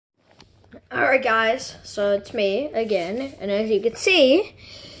Alright guys, so it's me again, and as you can see,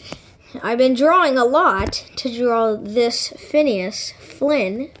 I've been drawing a lot to draw this Phineas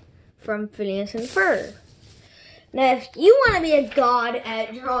Flynn from Phineas and Ferb. Now if you want to be a god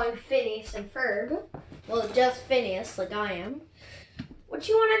at drawing Phineas and Ferb, well just Phineas like I am, what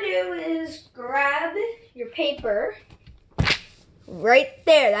you want to do is grab your paper, right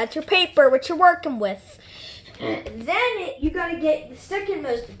there, that's your paper, what you're working with. Then you gotta get the second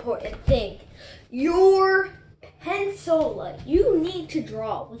most important thing, your pencil. You need to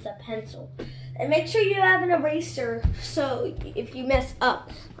draw with a pencil. And make sure you have an eraser so if you mess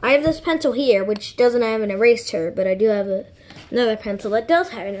up. I have this pencil here which doesn't have an eraser, but I do have another pencil that does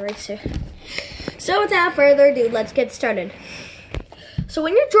have an eraser. So without further ado, let's get started. So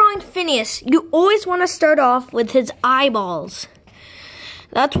when you're drawing Phineas, you always want to start off with his eyeballs.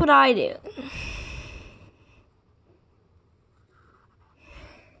 That's what I do.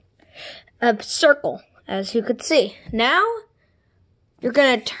 A circle, as you could see. Now, you're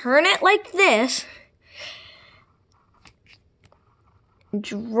going to turn it like this.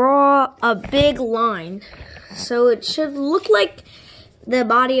 Draw a big line. So it should look like the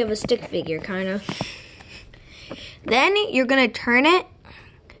body of a stick figure, kind of. Then, you're going to turn it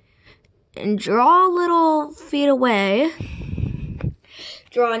and draw a little feet away.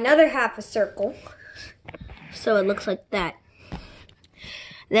 Draw another half a circle. So it looks like that.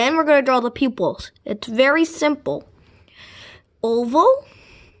 Then we're going to draw the pupils. It's very simple. Oval,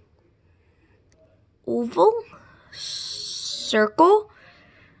 oval, circle,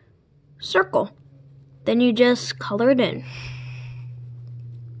 circle. Then you just color it in.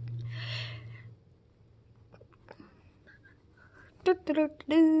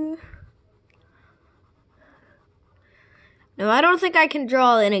 Now I don't think I can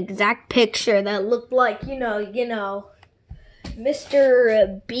draw an exact picture that looked like, you know,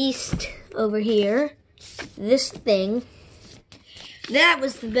 Mr. Beast over here. This thing. That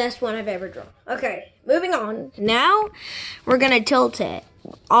was the best one I've ever drawn. Okay, moving on. Now, we're going to tilt it.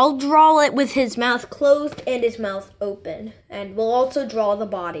 I'll draw it with his mouth closed and his mouth open. And we'll also draw the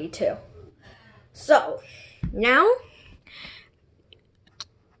body, too. So, now,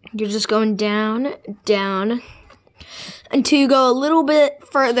 you're just going down, down, until you go a little bit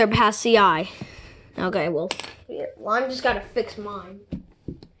further past the eye. Okay, well, I'm just gotta fix mine.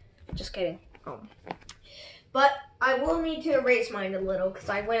 Just kidding. But I will need to erase mine a little because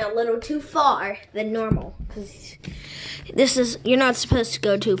I went a little too far than normal. Because you're not supposed to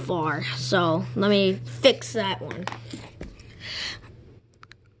go too far. So let me fix that one.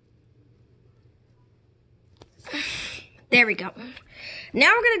 There we go.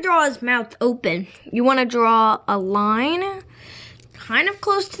 Now we're gonna draw his mouth open. You want to draw a line kind of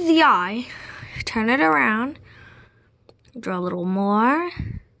close to the eye. Turn it around. Draw a little more.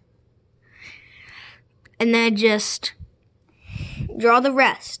 And then just draw the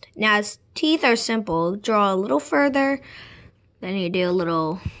rest. Now his teeth are simple. Draw a little further. Then you do a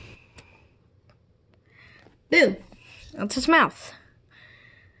little boom. That's his mouth.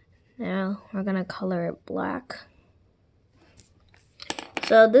 Now we're going to color it black.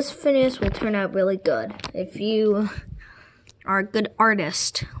 So this Phineas will turn out really good if you are a good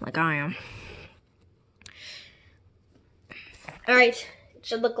artist like I am. Alright, it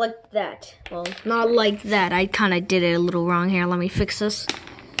should look like that. Well, not like that. I kind of did it a little wrong here. Let me fix this.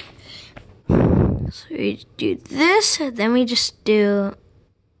 So we do this, then we just do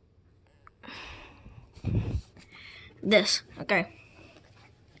this. Okay.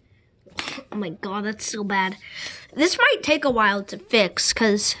 Oh my god, that's so bad. This might take a while to fix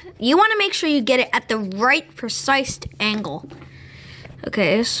because you want to make sure you get it at the right precise angle.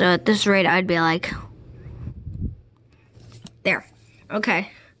 Okay, so at this rate, I'd be like, there.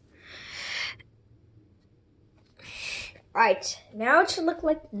 Okay. Right. Now it should look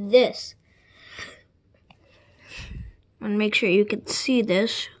like this. And make sure you can see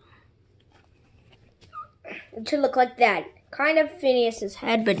this. It should look like that. Kind of Phineas's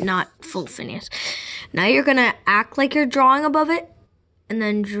head, but not full Phineas. Now you're going to act like you're drawing above it. And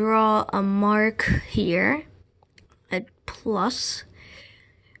then draw a mark here. A plus.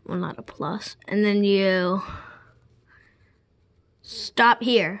 Well, not a plus. And then you stop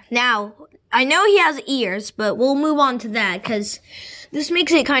here. Now, I know he has ears, but we'll move on to that because this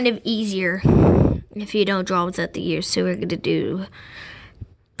makes it kind of easier if you don't draw without the ears. So we're going to do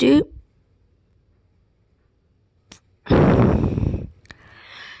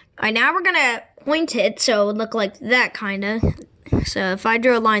Alright, now we're going to point it so it would look like that kind of. So if I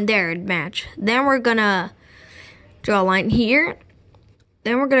drew a line there, it'd match. Then we're going to draw a line here.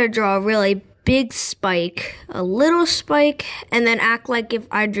 Then we're going to draw a really big spike, a little spike, and then act like if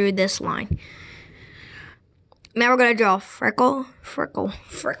I drew this line. Now we're gonna draw freckle, freckle,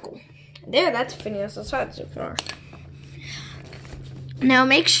 freckle. There, that's Phineas's head so far. Now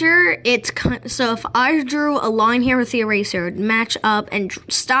make sure it's, so if I drew a line here with the eraser, match up and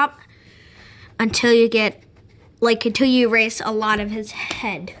stop until you get, like until you erase a lot of his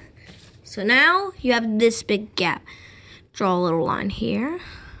head. So now you have this big gap. Draw a little line here,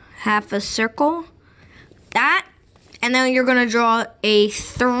 half a circle, that, and then you're gonna draw a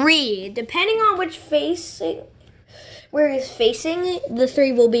 3. Depending on which face, where he's facing, the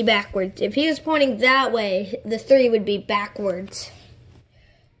 3 will be backwards. If he was pointing that way, the 3 would be backwards.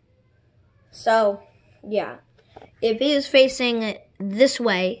 So, yeah. If he was facing this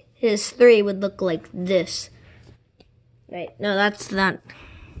way, his 3 would look like this. Right, no, that's not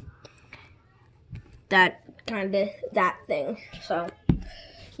that kind of, that thing. So,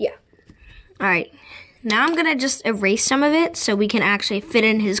 yeah. Alright, now I'm going to just erase some of it so we can actually fit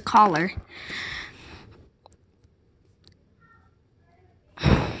in his collar. I'm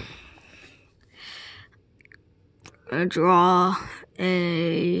going to draw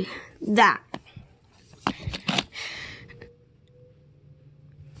that.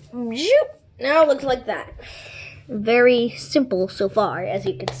 Now it looks like that. Very simple so far, as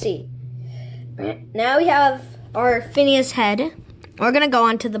you can see. Now we have our Phineas head. We're going to go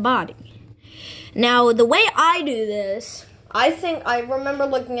on to the body. Now, the way I do this, I think I remember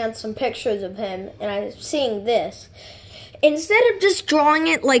looking at some pictures of him, and I was seeing this. Instead of just drawing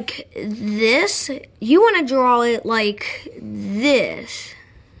it like this, you want to draw it like this.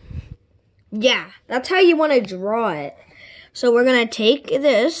 Yeah, that's how you want to draw it. So we're going to take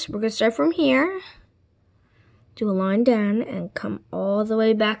this, we're going to start from here, do a line down, and come all the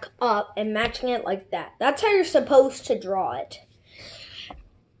way back up, and matching it like that. That's how you're supposed to draw it.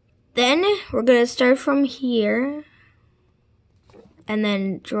 Then we're going to start from here, and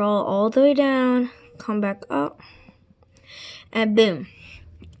then draw all the way down, come back up, and boom.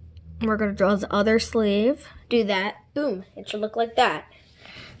 We're going to draw the other sleeve, do that, boom. It should look like that.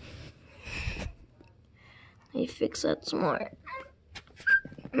 Let me fix that some more.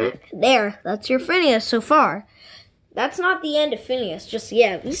 There, that's your Phineas so far. That's not the end of Phineas just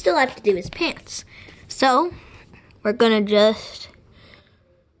yet. We still have to do his pants. So, we're going to just...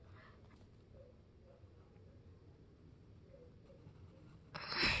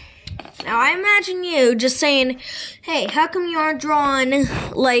 Now, I imagine you just saying, hey, how come you aren't drawing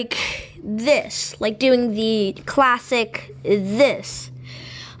like this? Like doing the classic this.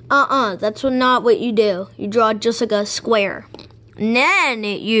 That's not what you do. You draw just like a square. And then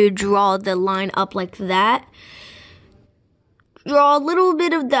you draw the line up like that. Draw a little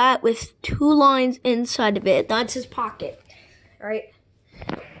bit of that with 2 lines inside of it. That's his pocket. Alright?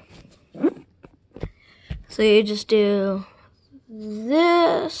 So you just do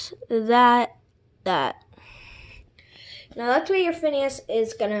this, that, that. Now that's what your Phineas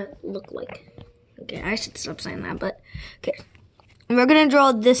is gonna look like. Okay, I should stop saying that, but okay. And we're gonna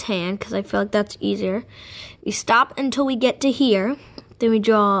draw this hand because I feel like that's easier. We stop until we get to here. Then we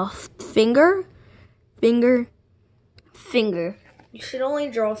draw finger, finger, finger. You should only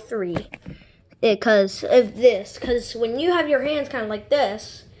draw 3 because of this. Because when you have your hands kind of like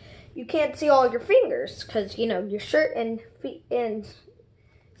this, you can't see all your fingers because, you know, your shirt and feet and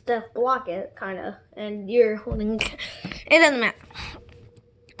stuff block it, kind of. And you're holding, it doesn't matter.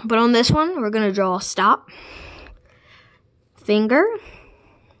 But on this one, we're going to draw stop, finger,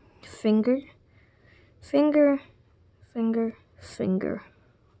 finger, finger, finger, finger.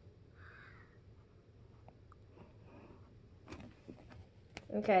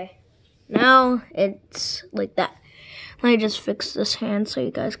 Okay, now it's like that. Let me just fix this hand so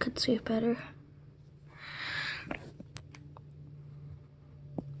you guys could see it better.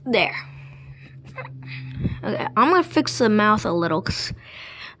 There. Okay, I'm gonna fix the mouth a little because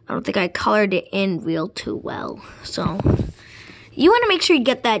I don't think I colored it in real too well. So, you want to make sure you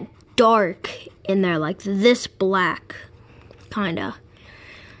get that dark in there, like this black, kinda.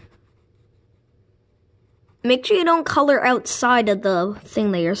 Make sure you don't color outside of the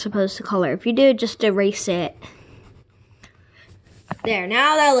thing that you're supposed to color. If you do, just erase it. There,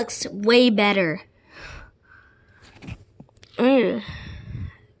 now that looks way better.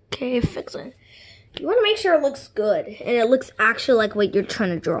 Okay, fix it. You want to make sure it looks good, and it looks actually like what you're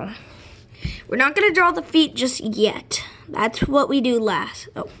trying to draw. We're not going to draw the feet just yet. That's what we do last.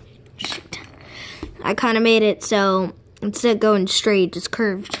 Oh, shoot. I kind of made it so instead of going straight, it just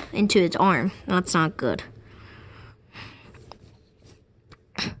curved into its arm. That's not good.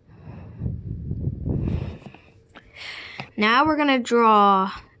 Now we're going to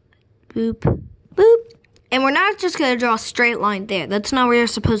draw boop, boop. And we're not just going to draw a straight line there. That's not what you're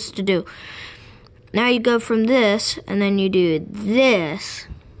supposed to do. Now you go from this, and then you do this.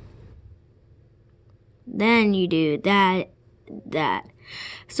 Then you do that, that.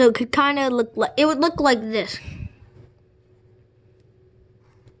 So it could kind of look like, it would look like this.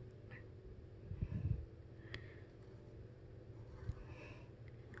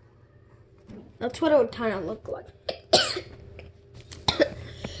 That's what it would kind of look like.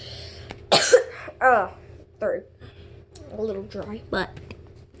 Oh, sorry. A little dry, but.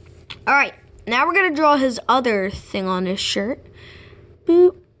 Alright, now we're going to draw his other thing on his shirt.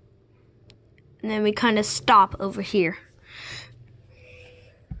 Boop. And then we kind of stop over here.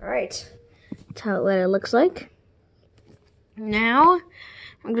 Alright. That's what it looks like. Now,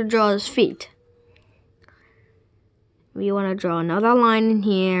 I'm going to draw his feet. We want to draw another line in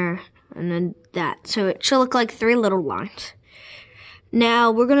here, and then that. So it should look like 3 little lines.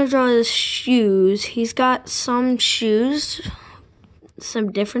 Now, we're going to draw his shoes. He's got some shoes,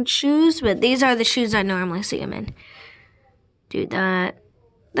 some different shoes, but these are the shoes I normally see him in. Do that,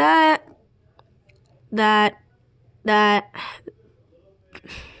 that, that, that,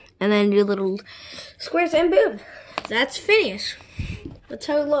 and then do little squares and boom. That's Phineas. That's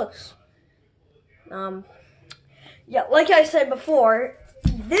how it looks. Yeah, like I said before,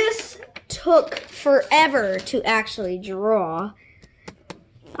 this took forever to actually draw.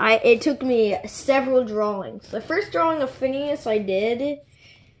 It took me several drawings. The first drawing of Phineas I did,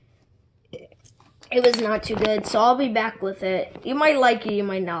 it was not too good, so I'll be back with it. You might like it, you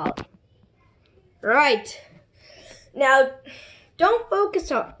might not. Right. Now, don't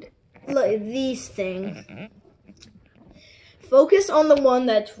focus on these things. Focus on the one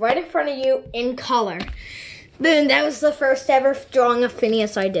that's right in front of you in color. Boom, that was the first ever drawing of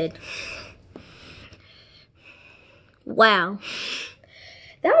Phineas I did. Wow.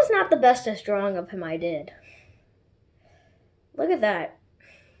 That was not the bestest drawing of him I did. Look at that.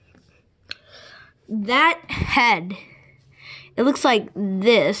 That head, it looks like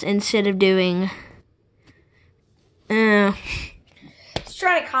this instead of doing... Let's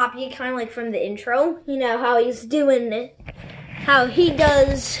try to copy it kind of like from the intro. You know, how he's doing it. How he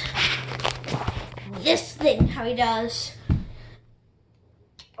does this thing. How he does.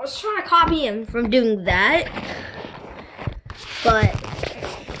 I was trying to copy him from doing that. But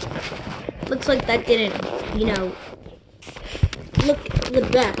looks like that didn't, you know, look the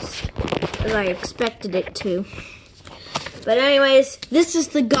best as I expected it to. But anyways, this is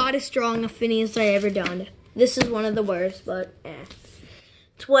the goddess drawing of Phineas I ever done. This is one of the worst, but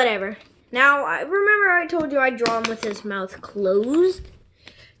it's whatever. Now, I remember I told you I'd draw him with his mouth closed.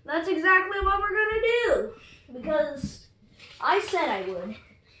 That's exactly what we're gonna do, because I said I would.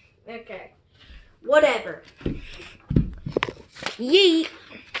 Okay, whatever. Yeet.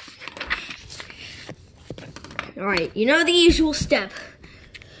 Alright, you know the usual step.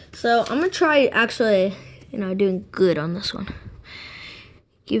 So I'm gonna try actually, you know, doing good on this one.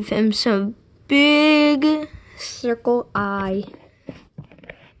 Give him some big circle eye.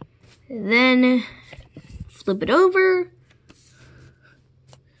 And then flip it over.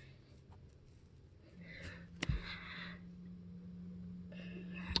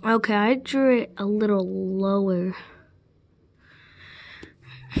 Okay, I drew it a little lower.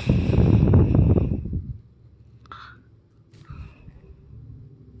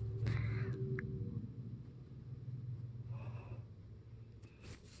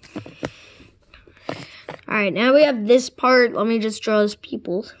 Alright, now we have this part. Let me just draw his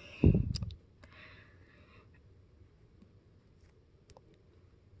pupils.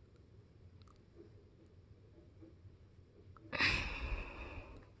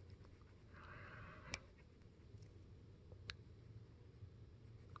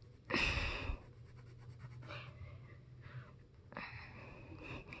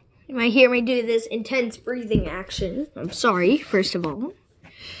 You might hear me do this intense breathing action. I'm sorry, first of all.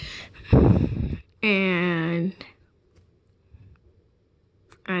 And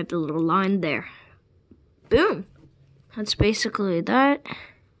add the little line there. Boom. That's basically that.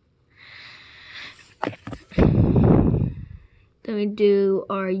 Then we do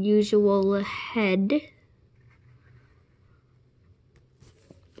our usual head.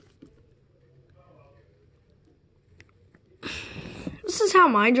 This is how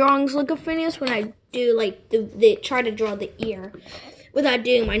my drawings look of Phineas when I do like the try to draw the ear. Without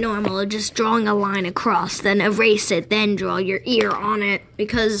doing my normal, just drawing a line across, then erase it, then draw your ear on it,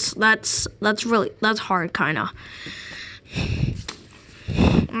 because that's hard, kind of.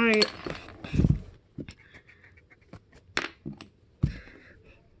 All right.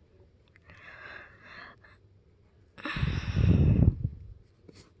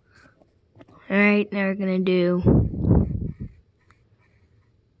 Alright, now we're gonna do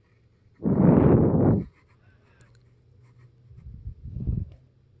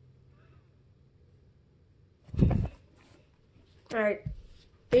alright,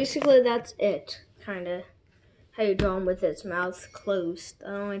 basically that's it, kinda. How you draw him with its mouth closed. That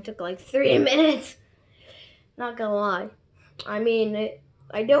only took like 3 minutes. Not gonna lie. I mean,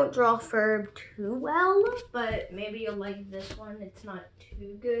 I don't draw Ferb too well, but maybe you'll like this one. It's not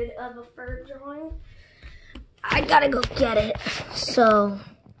too good of a Ferb drawing. I gotta go get it. So,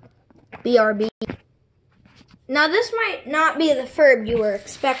 BRB. Now this might not be the Ferb you were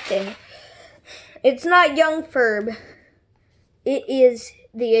expecting. It's not young Ferb. It is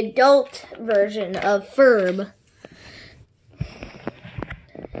the adult version of Ferb.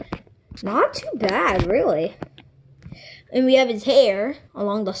 Not too bad, really. And we have his hair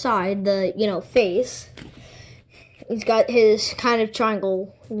along the side, the, face. He's got his kind of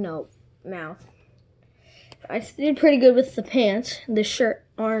triangle, mouth. I did pretty good with the pants, the shirt,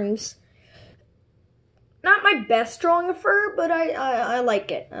 arms. Not my best drawing of Ferb, but I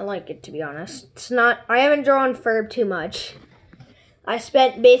like it. I like it, to be honest. I haven't drawn Ferb too much. I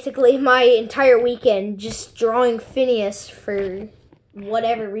spent basically my entire weekend just drawing Phineas for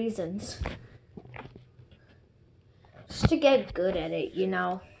whatever reasons. Just to get good at it,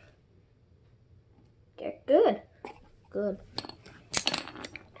 Get good. Good.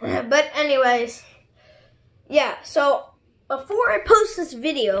 But anyways, yeah, so before I post this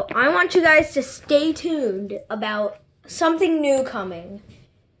video, I want you guys to stay tuned about something new coming.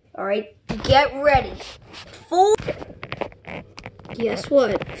 Alright, get ready. Guess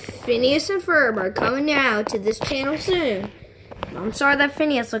what? Phineas and Ferb are coming out to this channel soon. I'm sorry that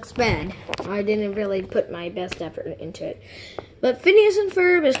Phineas looks bad. I didn't really put my best effort into it. But Phineas and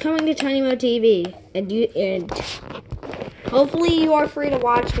Ferb is coming to TinyMo TV. And hopefully you are free to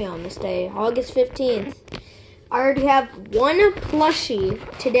watch me on this day, August 15th. I already have one plushie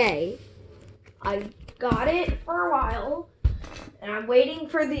today. I got it for a while. And I'm waiting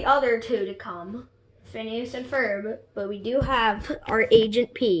for the other two to come. Phineas and Ferb. But we do have our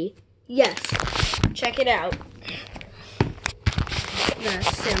Agent P. Yes. Check it out. I'm gonna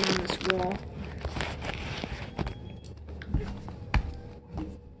sit him on this wall.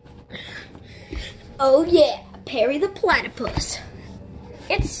 Oh yeah, Perry the Platypus.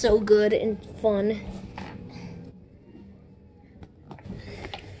 It's so good and fun.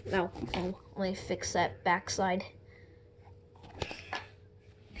 No, let me fix that backside.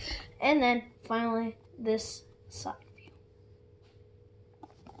 And then finally this side view.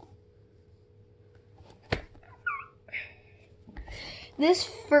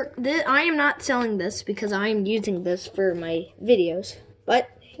 I am not selling this because I am using this for my videos. But,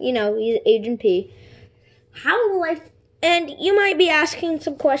 he's Agent P. How will I... And you might be asking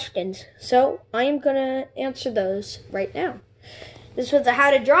some questions. So, I am going to answer those right now. This was a how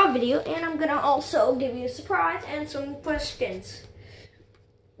to draw video, and I'm going to also give you a surprise and some questions.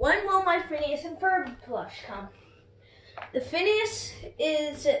 When will my Phineas and Ferb plush come? The Phineas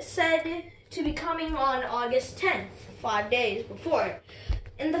is said to be coming on August 10th, 5 days before it.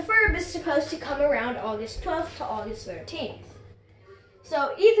 And the Ferb is supposed to come around August 12th to August 13th.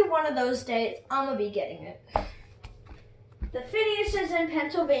 So either one of those days, I'm going to be getting it. The Phineas is in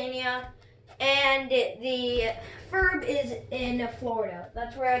Pennsylvania, and the Ferb is in Florida.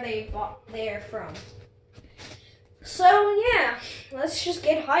 That's where they're from. So yeah, let's just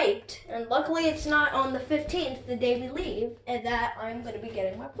get hyped. And luckily it's not on the 15th, the day we leave, and that I'm going to be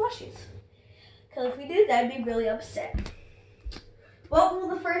getting my plushies. Because if we do that, I'd be really upset. What will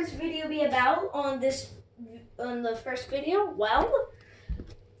the first video be about on the first video? Well,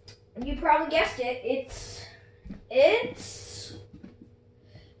 you probably guessed it. It's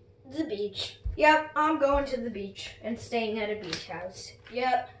the beach. Yep, I'm going to the beach and staying at a beach house.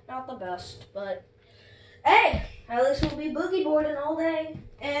 Yep, not the best, but hey, at least we'll be boogie boarding all day.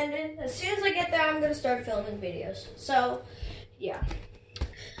 And as soon as I get there, I'm going to start filming videos. So, yeah.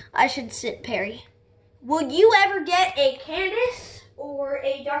 I should sit Perry. Will you ever get a Candace or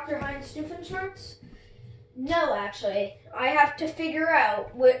a Dr. Heinz Doofenshmirtz? No, actually. I have to figure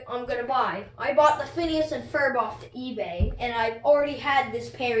out what I'm going to buy. I bought the Phineas and Ferb off eBay, and I've already had this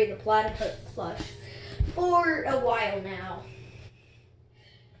Perry the Platypus plush for a while now.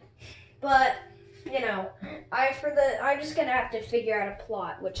 But, I'm just going to have to figure out a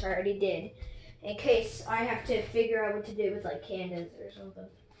plot, which I already did, in case I have to figure out what to do with, like, Candace or something.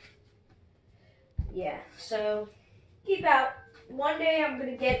 Yeah, so keep out. One day I'm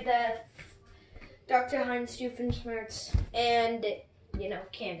going to get the Dr. Heinz Doofenshmirtz and,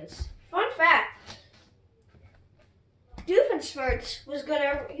 Candace. Fun fact, Doofenshmirtz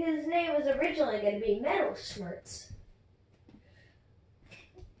his name was originally gonna be Metal Schmertz.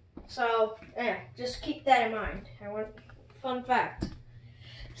 So, just keep that in mind. Fun fact.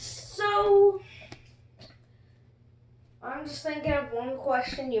 So, I'm just thinking of one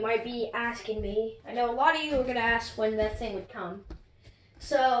question you might be asking me. I know a lot of you are gonna ask when that thing would come.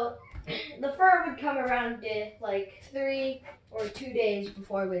 So, the fur would come around like 3 or 2 days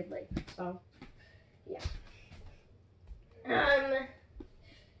before we'd leave. So, yeah.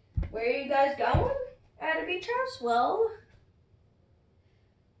 Where are you guys going at a beach house? Well,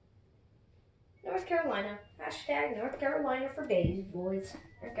 North Carolina. Hashtag North Carolina for days, boys.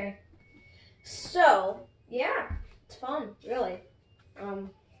 Okay. So, yeah, it's fun, really.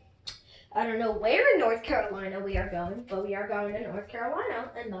 I don't know where in North Carolina we are going, but we are going to North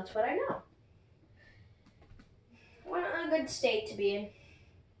Carolina, and that's what I know. What a good state to be in.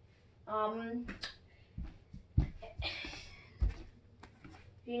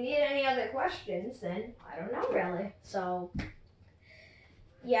 If you need any other questions, then I don't know really. So,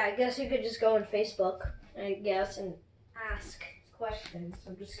 yeah, I guess you could just go on Facebook, I guess, and ask questions.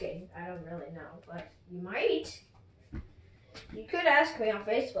 I'm just kidding. I don't really know, but you might. You could ask me on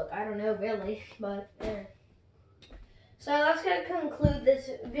Facebook. I don't know really, but yeah. So that's going to conclude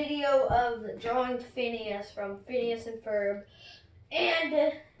this video of drawing Phineas from Phineas and Ferb,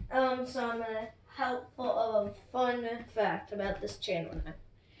 and some helpful, fun fact about this channel now.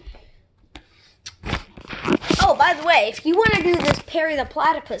 Oh, by the way, if you want to do this Perry the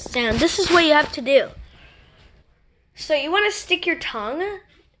Platypus sound, this is what you have to do. So you want to stick your tongue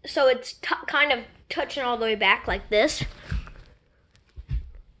so it's kind of touching all the way back like this.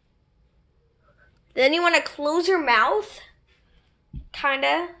 Then you want to close your mouth, kind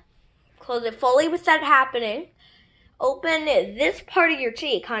of close it fully with that happening. Open this part of your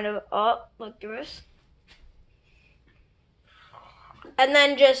cheek kind of up like this. And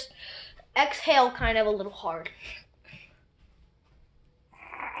then just exhale kind of a little hard.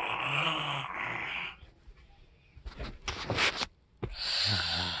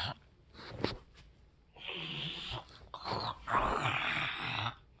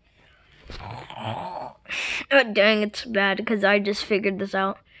 Oh, dang, it's bad because I just figured this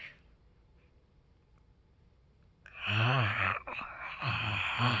out.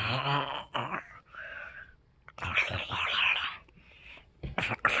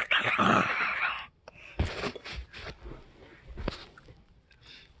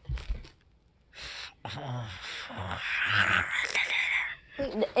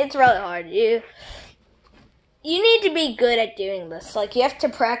 It's really hard. You need to be good at doing this. Like, you have to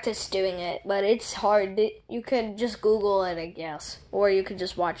practice doing it, but it's hard. You could just Google it, I guess. Or you could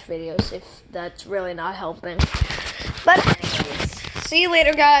just watch videos if that's really not helping. But anyways, see you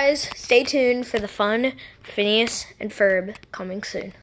later, guys. Stay tuned for the fun Phineas and Ferb coming soon.